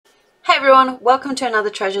Hey everyone, welcome to another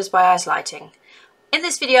Treasures by Ice Lighting. In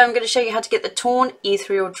this video I'm going to show you how to get the torn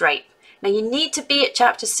Ethereal Drape. Now you need to be at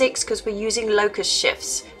chapter 6 because we're using Locus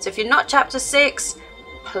shifts. So if you're not chapter 6,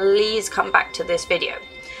 please come back to this video.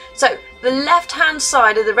 So the left hand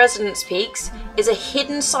side of the Resonance Peaks is a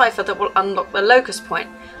hidden cipher that will unlock the Locus point.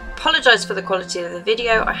 Apologise for the quality of the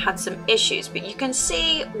video, I had some issues, but you can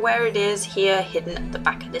see where it is here hidden at the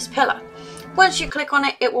back of this pillar. Once you click on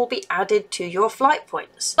it, it will be added to your flight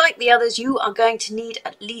points. Like the others, you are going to need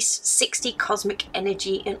at least 60 cosmic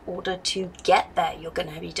energy in order to get there. You're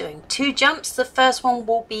going to be doing 2 jumps. The first one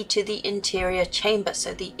will be to the interior chamber,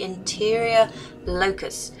 so the interior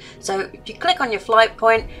locus. So if you click on your flight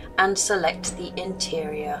point and select the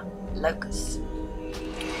interior locus.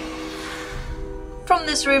 From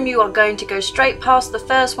this room you are going to go straight past the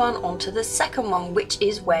first one onto the second one, which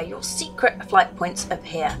is where your secret flight points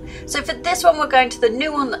appear. So for this one we're going to the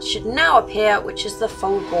new one that should now appear, which is the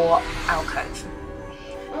Fulgor Alcove.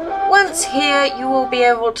 Once here you will be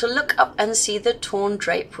able to look up and see the torn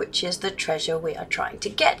drape, which is the treasure we are trying to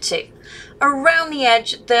get to. Around the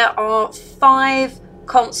edge there are 5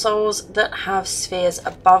 consoles that have spheres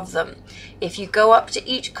above them. If you go up to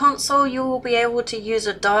each console, you will be able to use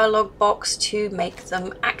a dialogue box to make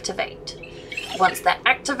them activate. Once they're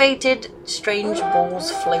activated, strange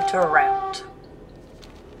balls float around.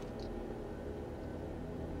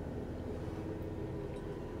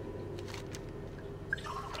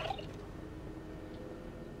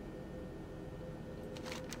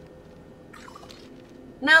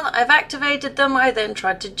 Now that I've activated them, I then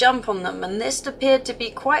tried to jump on them, and this appeared to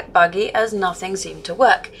be quite buggy as nothing seemed to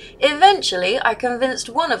work. Eventually, I convinced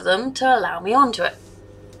one of them to allow me onto it.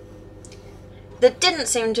 There didn't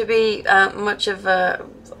seem to be much of a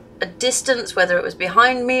distance, whether it was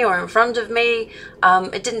behind me or in front of me.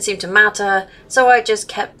 It didn't seem to matter, so I just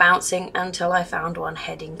kept bouncing until I found one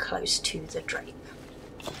heading close to the drape.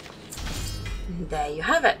 And there you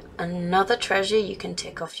have it, another treasure you can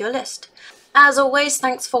tick off your list. As always,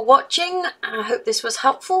 thanks for watching. I hope this was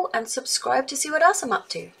helpful, and subscribe to see what else I'm up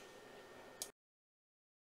to.